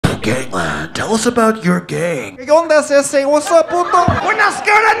Gangland, tell us about your gang. ¿Qué onda, Cese? What's up, puto? We're not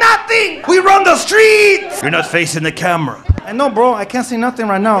scared of nothing! We run the streets! You're not facing the camera. I know, bro. I can't see nothing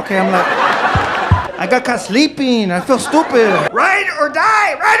right now, okay? I'm like... I got caught sleeping. I feel stupid. Ride or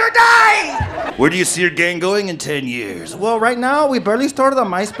die! Ride or die! Where do you see your gang going in 10 years? Well, right now, we barely started a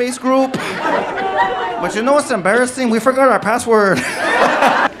MySpace group. But you know what's embarrassing? We forgot our password.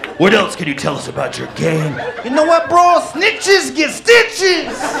 What else can you tell us about your gang? You know what, bro? Snitches get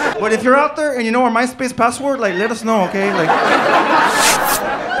stitches! But if you're out there and you know our MySpace password, like, let us know, okay? Like...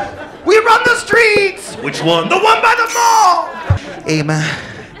 We run the streets! Which one? The one by the mall! Hey, man.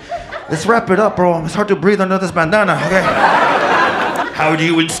 Let's wrap it up, bro. It's hard to breathe under this bandana, okay? How do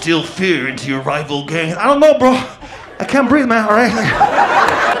you instill fear into your rival gang? I don't know, bro. I can't breathe, man, all right?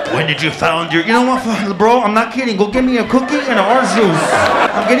 Like, when did you found your... You know what, bro? I'm not kidding. Go get me a cookie and an orange juice.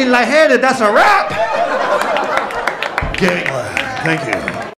 I'm getting lightheaded. That's a wrap! Gangland, thank you.